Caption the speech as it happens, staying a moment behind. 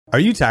Are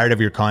you tired of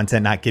your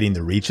content not getting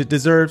the reach it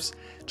deserves?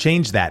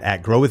 Change that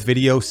at Grow with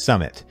Video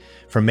Summit.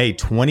 From May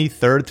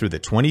 23rd through the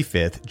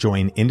 25th,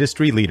 join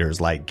industry leaders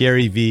like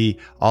Gary Vee,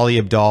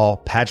 Ali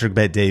Abdaal, Patrick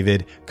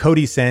Bet-David,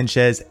 Cody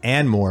Sanchez,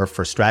 and more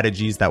for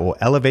strategies that will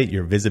elevate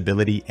your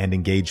visibility and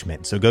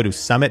engagement. So go to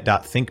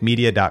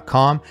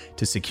summit.thinkmedia.com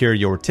to secure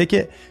your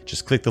ticket.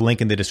 Just click the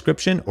link in the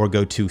description or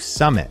go to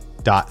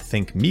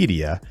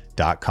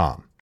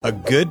summit.thinkmedia.com. A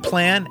good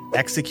plan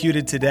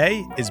executed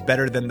today is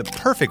better than the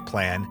perfect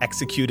plan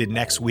executed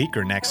next week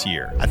or next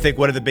year. I think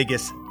one of the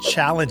biggest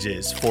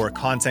challenges for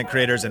content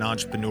creators and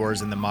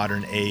entrepreneurs in the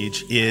modern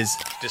age is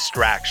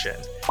distraction.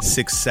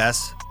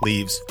 Success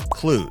leaves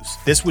clues.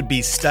 This would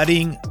be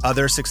studying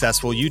other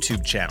successful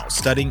YouTube channels,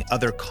 studying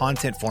other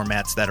content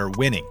formats that are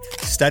winning,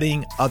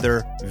 studying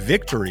other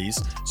victories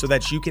so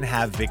that you can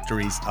have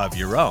victories of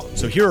your own.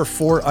 So here are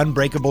 4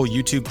 unbreakable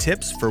YouTube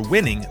tips for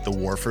winning the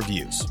war for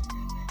views.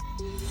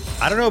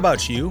 I don't know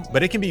about you,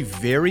 but it can be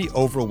very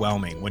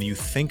overwhelming when you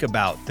think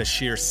about the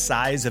sheer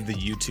size of the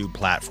YouTube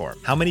platform,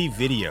 how many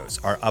videos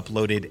are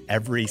uploaded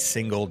every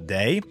single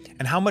day,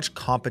 and how much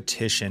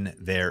competition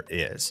there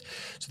is.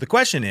 So the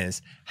question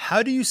is,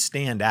 how do you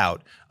stand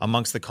out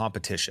amongst the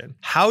competition?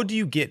 How do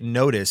you get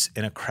noticed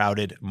in a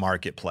crowded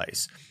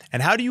marketplace?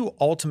 And how do you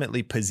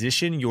ultimately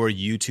position your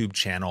YouTube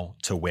channel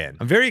to win?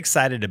 I'm very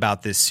excited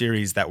about this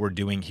series that we're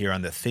doing here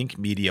on the Think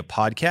Media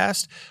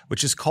podcast,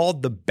 which is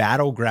called The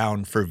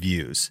Battleground for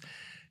Views.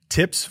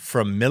 Tips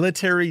from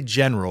military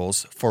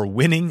generals for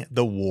winning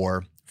the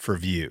war for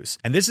views.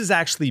 And this is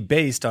actually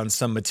based on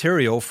some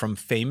material from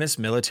famous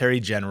military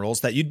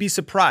generals that you'd be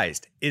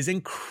surprised is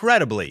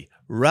incredibly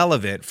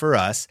relevant for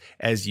us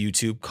as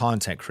YouTube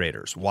content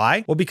creators.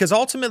 Why? Well, because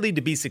ultimately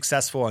to be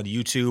successful on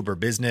YouTube or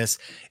business,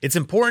 it's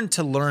important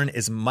to learn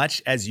as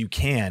much as you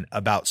can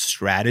about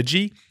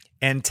strategy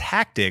and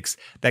tactics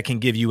that can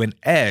give you an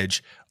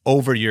edge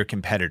over your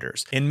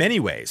competitors. In many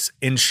ways,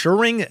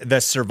 ensuring the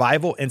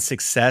survival and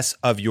success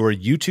of your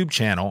YouTube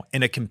channel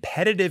in a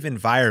competitive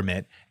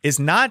environment is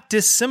not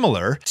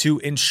dissimilar to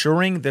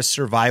ensuring the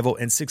survival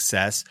and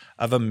success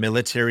of a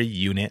military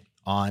unit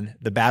on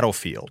the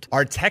battlefield.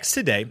 Our text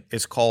today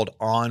is called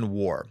On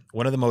War,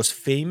 one of the most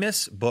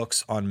famous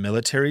books on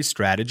military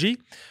strategy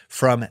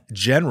from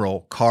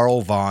General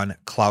Karl von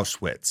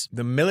Clausewitz.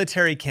 The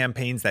military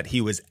campaigns that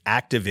he was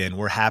active in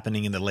were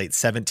happening in the late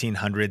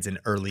 1700s and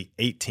early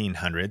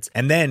 1800s.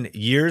 And then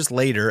years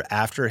later,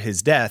 after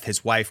his death,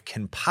 his wife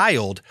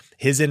compiled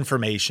his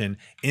information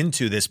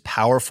into this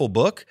powerful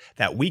book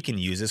that we can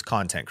use as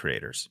content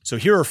creators. So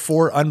here are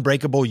 4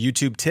 unbreakable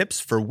YouTube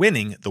tips for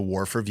winning the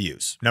war for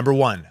views. Number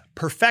 1,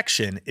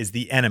 perfection is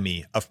the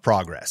enemy of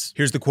progress.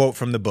 Here's the quote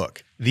from the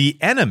book. The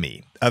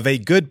enemy of a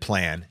good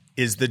plan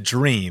is the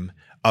dream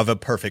of a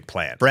perfect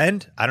plan.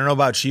 Friend, I don't know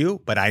about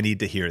you, but I need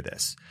to hear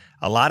this.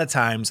 A lot of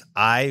times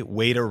I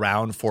wait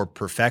around for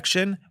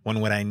perfection when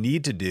what I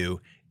need to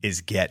do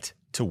is get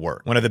to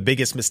work. One of the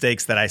biggest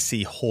mistakes that I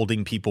see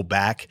holding people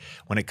back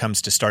when it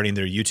comes to starting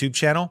their YouTube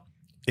channel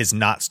is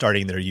not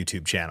starting their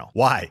YouTube channel.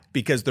 Why?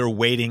 Because they're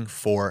waiting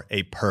for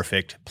a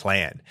perfect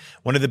plan.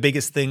 One of the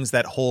biggest things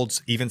that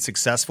holds even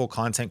successful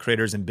content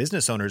creators and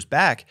business owners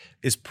back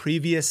is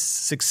previous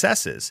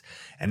successes.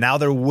 And now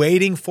they're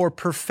waiting for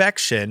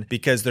perfection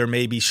because they're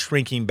maybe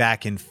shrinking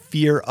back in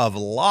fear of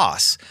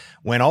loss,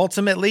 when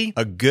ultimately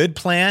a good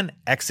plan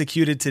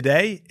executed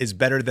today is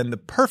better than the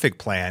perfect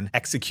plan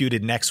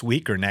executed next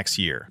week or next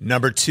year.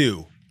 Number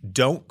 2,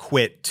 don't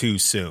quit too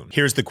soon.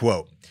 Here's the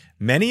quote.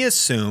 Many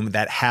assume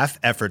that half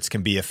efforts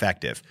can be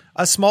effective.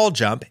 A small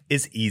jump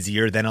is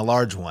easier than a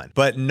large one,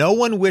 but no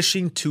one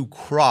wishing to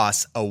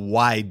cross a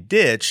wide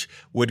ditch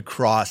would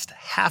cross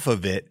half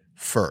of it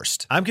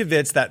first. I'm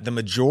convinced that the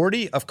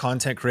majority of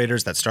content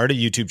creators that start a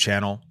YouTube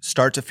channel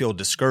start to feel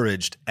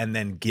discouraged and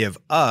then give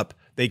up.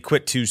 They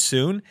quit too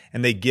soon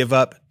and they give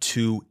up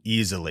too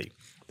easily.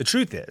 The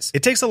truth is,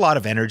 it takes a lot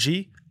of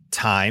energy,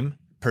 time,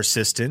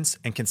 persistence,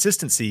 and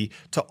consistency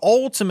to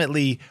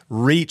ultimately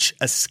reach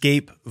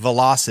escape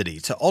velocity,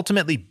 to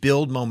ultimately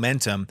build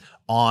momentum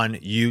on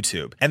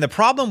YouTube. And the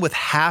problem with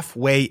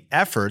halfway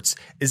efforts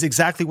is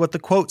exactly what the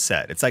quote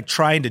said. It's like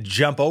trying to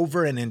jump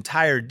over an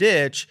entire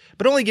ditch,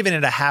 but only giving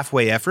it a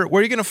halfway effort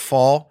where you're going to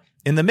fall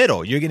in the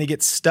middle. You're going to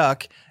get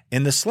stuck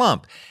in the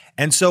slump.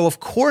 And so, of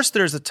course,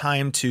 there's a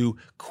time to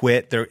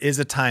quit. There is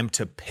a time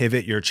to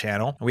pivot your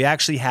channel. We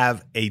actually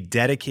have a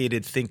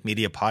dedicated Think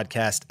Media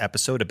podcast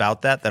episode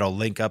about that I'll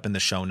link up in the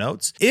show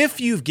notes. If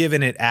you've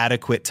given it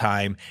adequate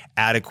time,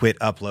 adequate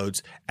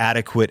uploads,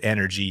 adequate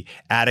energy,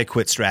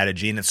 adequate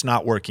strategy, and it's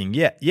not working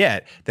yet,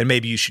 then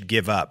maybe you should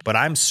give up. But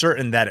I'm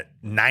certain that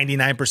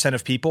 99%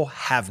 of people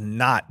have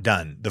not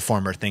done the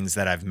former things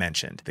that I've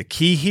mentioned. The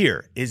key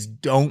here is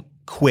don't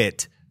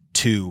quit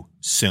too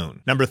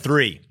soon. Number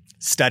 3,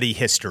 study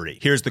history.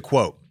 Here's the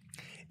quote.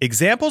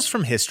 Examples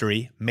from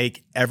history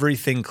make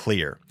everything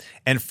clear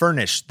and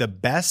furnish the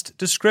best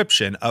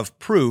description of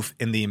proof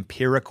in the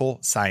empirical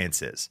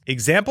sciences.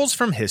 Examples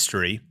from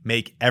history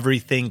make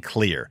everything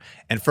clear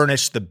and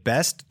furnish the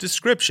best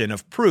description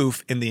of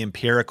proof in the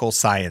empirical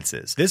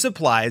sciences. This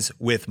applies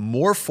with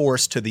more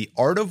force to the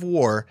art of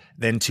war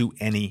than to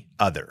any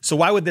other. So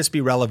why would this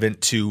be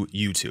relevant to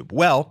YouTube?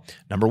 Well,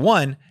 number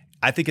one,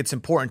 I think it's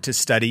important to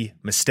study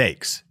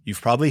mistakes. You've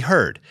probably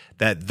heard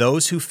that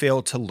those who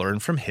fail to learn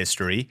from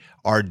history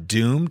are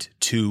doomed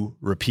to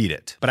repeat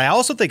it. But I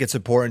also think it's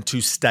important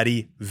to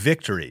study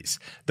victories.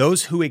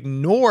 Those who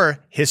ignore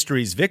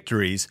history's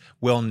victories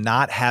will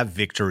not have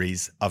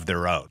victories of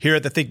their own. Here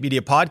at the Think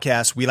Media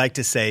Podcast, we like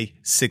to say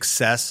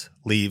success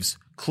leaves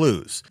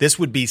clues. This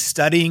would be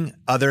studying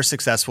other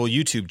successful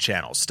YouTube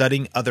channels,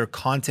 studying other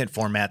content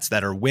formats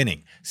that are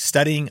winning,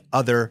 studying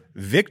other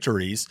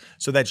victories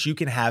so that you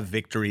can have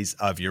victories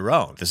of your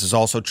own. This is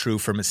also true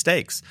for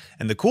mistakes.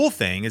 And the cool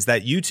thing is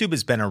that YouTube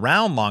has been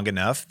around long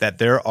enough that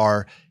there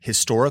are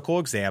historical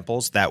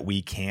examples that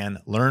we can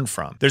learn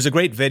from. There's a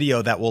great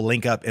video that we'll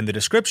link up in the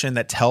description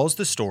that tells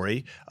the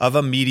story of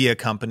a media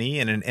company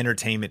and an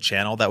entertainment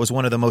channel that was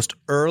one of the most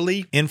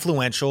early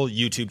influential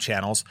YouTube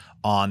channels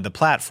on the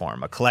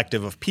platform. A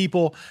collective of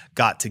people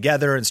got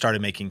together and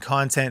started making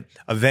content.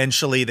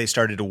 Eventually, they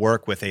started to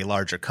work with a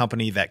larger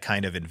company that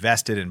kind of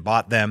invested and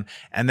bought them.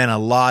 And then a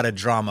lot of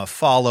drama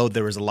followed.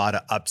 There was a lot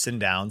of ups and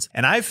downs.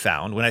 And I've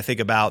found when I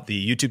think about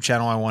the YouTube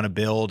channel I want to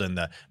build and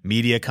the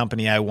media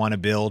company I want to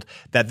build,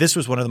 that this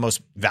was one of the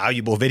most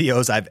valuable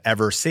videos I've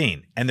ever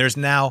seen. And there's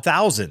now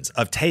thousands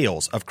of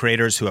tales of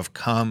creators who have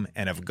come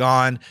and have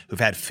gone, who've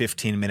had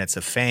 15 minutes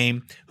of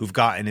fame, who've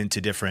gotten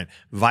into different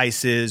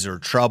vices or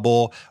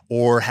trouble,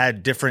 or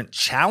had different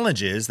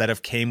challenges that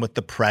have came with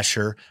the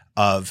pressure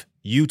of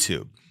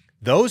YouTube.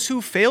 Those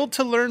who failed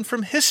to learn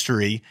from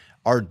history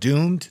are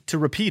doomed to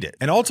repeat it.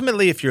 And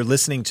ultimately, if you're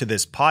listening to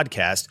this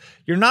podcast,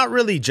 you're not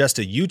really just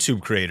a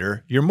YouTube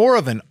creator. You're more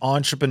of an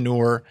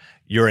entrepreneur.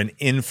 You're an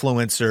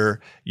influencer,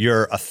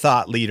 you're a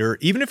thought leader,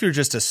 even if you're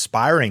just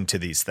aspiring to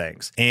these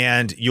things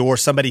and you're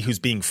somebody who's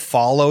being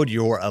followed,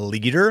 you're a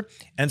leader.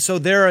 And so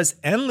there is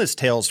endless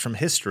tales from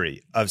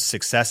history of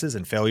successes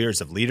and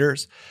failures of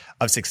leaders,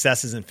 of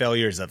successes and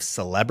failures of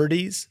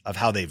celebrities, of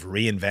how they've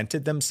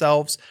reinvented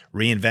themselves,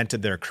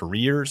 reinvented their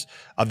careers,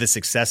 of the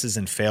successes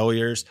and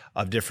failures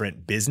of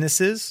different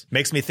businesses.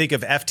 Makes me think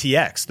of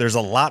FTX. There's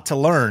a lot to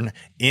learn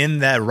in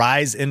that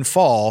rise and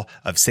fall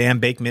of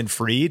Sam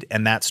Bankman-Fried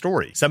and that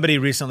story. Somebody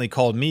recently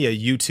called me a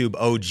YouTube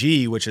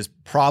OG, which is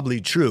probably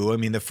true. I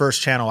mean, the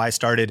first channel I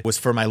started was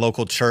for my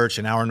local church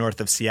an hour north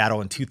of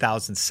Seattle in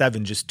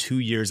 2007, just 2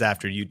 years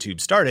after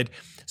YouTube started.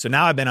 So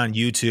now I've been on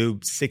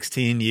YouTube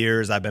 16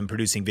 years. I've been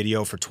producing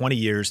video for 20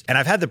 years. And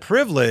I've had the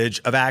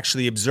privilege of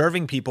actually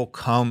observing people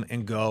come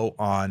and go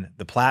on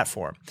the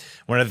platform.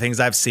 One of the things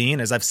I've seen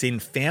is I've seen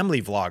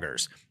family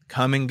vloggers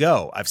come and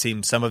go. I've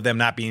seen some of them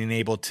not being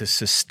able to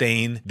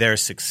sustain their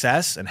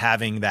success and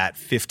having that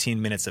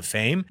 15 minutes of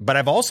fame. But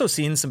I've also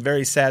seen some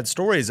very sad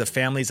stories of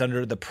families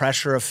under the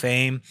pressure of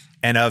fame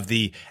and of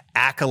the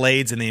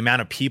accolades and the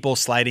amount of people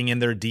sliding in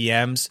their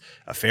DMs.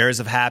 Affairs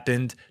have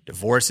happened,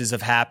 divorces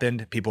have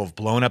happened, people have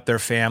blown up their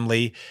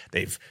family,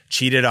 they've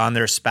cheated on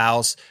their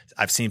spouse.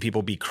 I've seen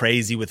people be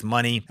crazy with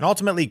money and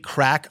ultimately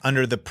crack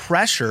under the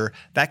pressure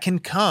that can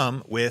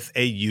come with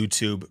a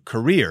YouTube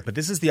career. But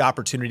this is the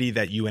opportunity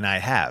that you and I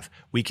have.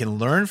 We can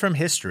learn from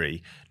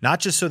history,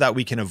 not just so that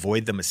we can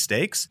avoid the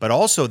mistakes, but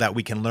also that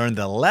we can learn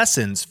the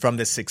lessons from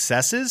the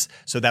successes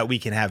so that we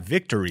can have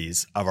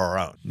victories of our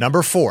own.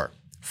 Number 4,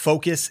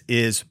 focus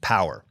is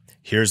power.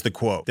 Here's the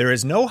quote. There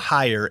is no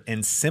higher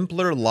and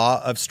simpler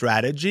law of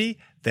strategy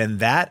than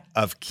that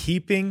of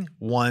keeping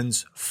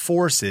one's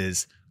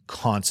forces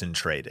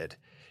concentrated.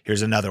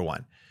 Here's another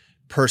one.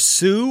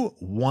 Pursue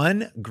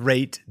one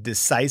great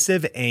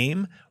decisive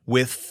aim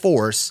with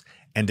force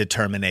and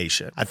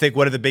determination. I think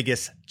one of the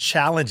biggest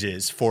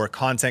challenges for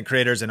content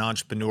creators and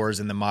entrepreneurs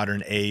in the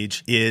modern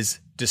age is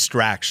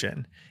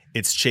distraction.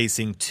 It's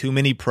chasing too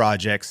many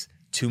projects,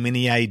 too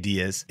many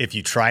ideas. If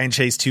you try and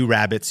chase 2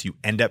 rabbits, you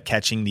end up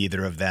catching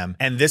neither of them.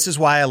 And this is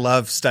why I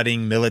love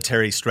studying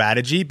military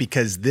strategy,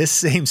 because this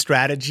same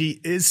strategy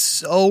is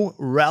so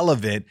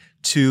relevant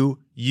to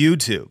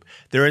YouTube.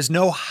 There is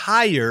no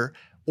higher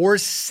or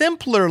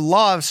simpler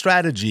law of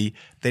strategy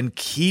than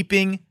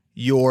keeping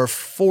your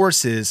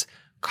forces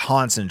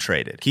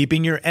concentrated,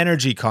 keeping your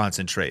energy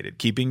concentrated,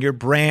 keeping your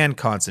brand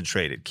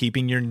concentrated,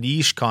 keeping your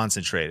niche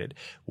concentrated.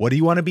 What do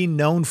you want to be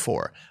known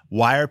for?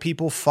 Why are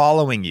people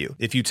following you?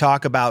 If you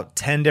talk about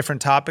 10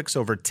 different topics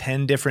over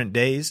 10 different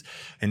days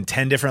and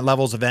 10 different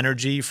levels of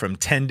energy from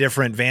 10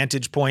 different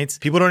vantage points,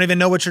 people don't even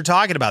know what you're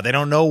talking about. They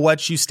don't know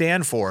what you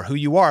stand for, who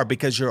you are,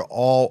 because you're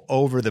all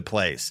over the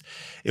place.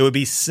 It would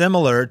be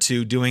similar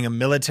to doing a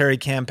military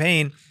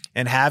campaign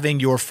and having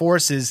your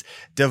forces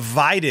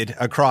divided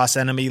across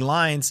enemy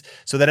lines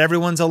so that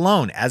everyone's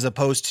alone as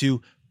opposed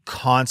to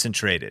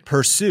concentrated.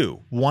 Pursue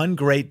one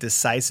great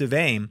decisive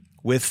aim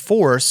with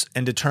force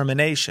and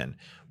determination.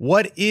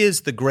 What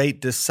is the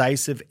great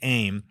decisive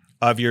aim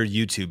of your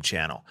YouTube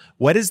channel?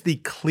 What is the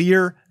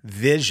clear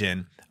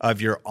vision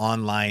of your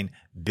online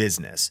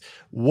business?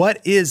 What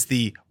is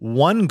the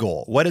one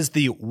goal? What is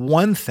the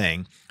one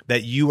thing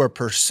that you are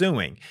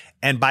pursuing?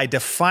 And by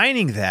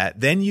defining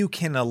that, then you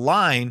can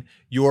align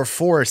your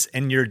force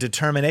and your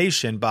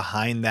determination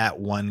behind that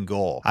one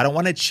goal. I don't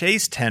want to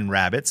chase 10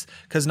 rabbits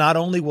because not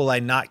only will I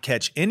not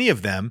catch any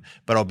of them,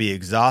 but I'll be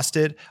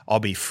exhausted, I'll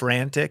be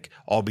frantic,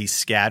 I'll be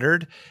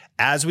scattered.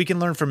 As we can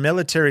learn from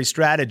military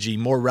strategy,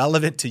 more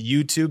relevant to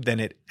YouTube than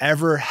it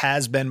ever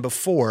has been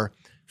before,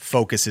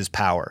 focus is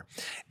power.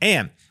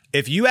 And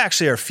if you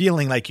actually are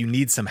feeling like you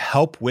need some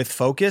help with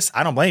focus,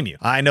 I don't blame you.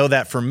 I know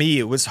that for me,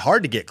 it was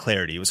hard to get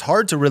clarity. It was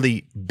hard to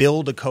really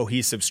build a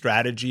cohesive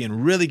strategy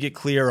and really get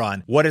clear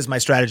on what is my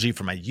strategy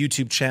for my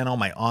YouTube channel,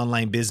 my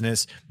online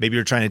business. Maybe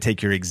you're trying to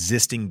take your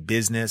existing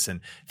business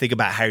and think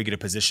about how you're going to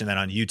position that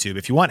on YouTube.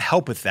 If you want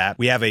help with that,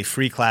 we have a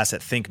free class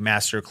at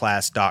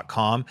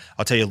thinkmasterclass.com.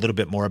 I'll tell you a little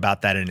bit more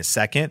about that in a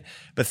second.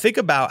 But think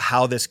about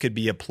how this could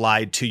be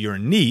applied to your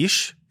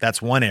niche. That's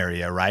one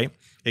area, right?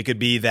 It could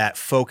be that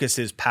focus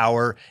is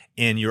power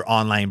in your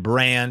online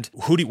brand.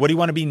 What do you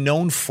want to be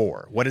known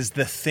for? What is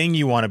the thing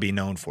you want to be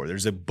known for?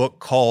 There's a book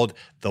called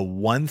The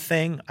One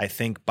Thing, I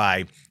think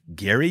by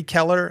Gary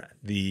Keller,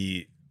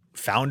 the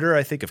founder,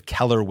 I think, of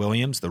Keller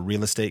Williams, the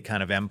real estate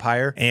kind of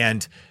empire.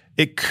 And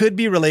it could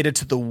be related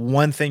to the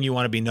one thing you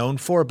want to be known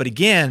for. But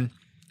again,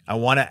 I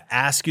want to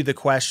ask you the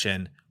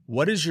question,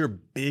 what is your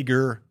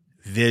bigger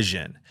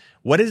vision?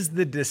 What is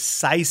the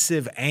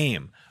decisive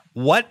aim?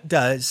 What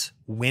does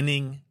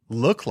winning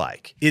look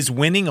like? Is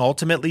winning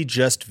ultimately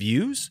just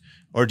views?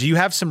 Or do you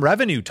have some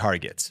revenue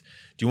targets?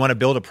 Do you want to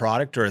build a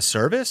product or a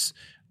service?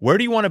 Where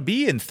do you want to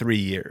be in 3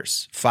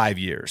 years, 5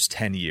 years,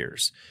 10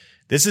 years?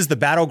 This is the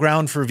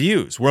battleground for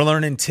views. We're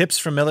learning tips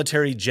from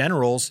military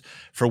generals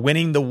for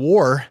winning the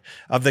war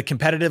of the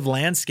competitive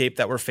landscape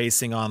that we're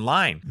facing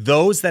online.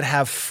 Those that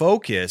have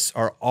focus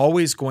are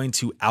always going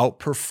to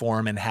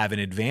outperform and have an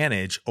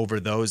advantage over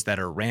those that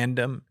are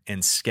random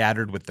and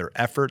scattered with their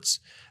efforts,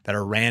 that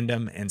are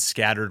random and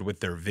scattered with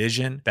their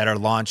vision, that are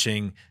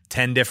launching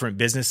 10 different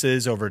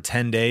businesses over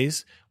 10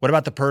 days. What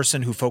about the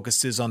person who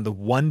focuses on the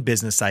one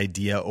business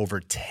idea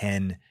over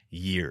 10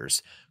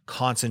 years?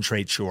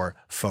 Concentrate your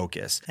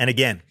focus. And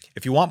again,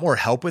 if you want more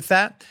help with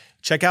that,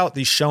 check out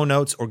the show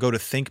notes or go to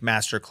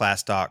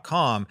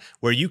thinkmasterclass.com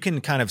where you can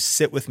kind of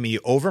sit with me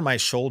over my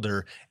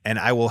shoulder and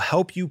I will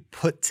help you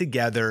put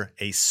together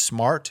a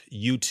smart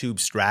YouTube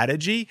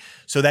strategy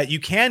so that you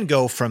can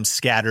go from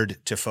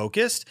scattered to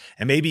focused.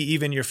 And maybe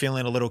even you're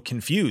feeling a little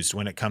confused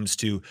when it comes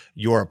to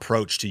your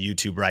approach to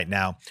YouTube right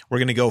now. We're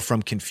going to go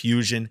from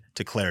confusion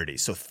to clarity.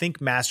 So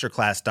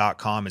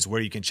thinkmasterclass.com is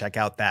where you can check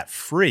out that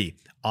free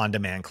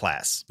on-demand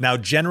class. Now,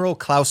 General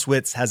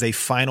Clausewitz has a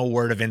final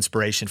word of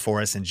inspiration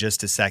for us in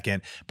just a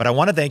second, but I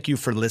want to thank you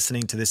for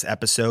listening to this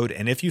episode.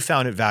 And if you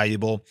found it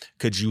valuable,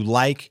 could you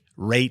like,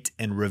 rate,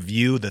 and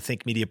review the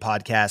Think Media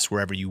podcast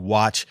wherever you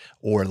watch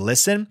or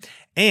listen?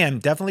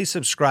 And definitely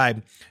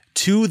subscribe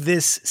to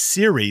this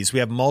series. We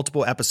have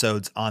multiple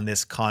episodes on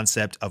this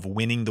concept of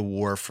winning the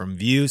war from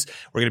views.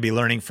 We're going to be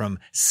learning from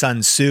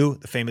Sun Tzu,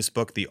 the famous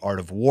book, The Art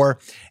of War,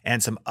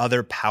 and some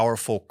other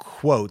powerful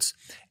quotes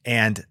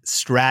and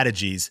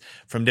strategies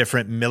from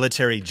different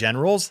military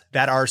generals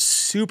that are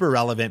super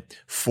relevant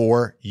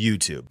for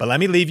YouTube. But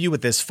let me leave you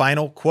with this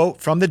final quote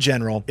from the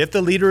general. If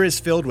the leader is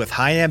filled with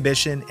high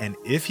ambition and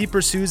if he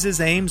pursues his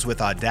aims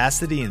with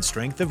audacity and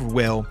strength of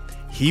will,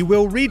 he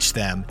will reach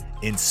them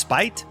in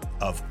spite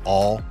of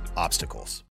all obstacles.